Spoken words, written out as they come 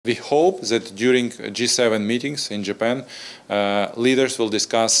We hope that during G7 meetings in Japan, leaders will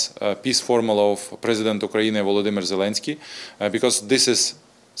discuss peace formula of President України Володимир Зеленський, because this is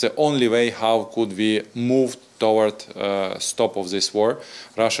the only way how could we move toward stop of this war.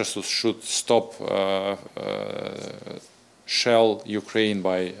 Russia should stop shell Ukraine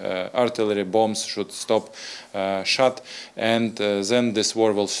by artillery bombs, should stop shot, and then this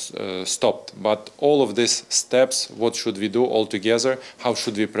war will stop. But all of these steps, what should we do all together, how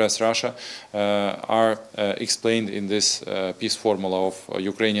should we press Russia, are explained in this peace formula of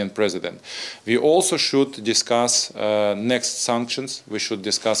Ukrainian president. We also should discuss next sanctions. We should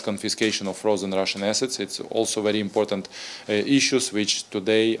discuss confiscation of frozen Russian assets. It's also very important issues which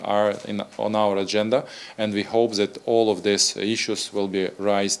today are on our agenda, and we hope that all of these issues will be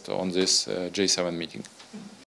raised on this G7 meeting.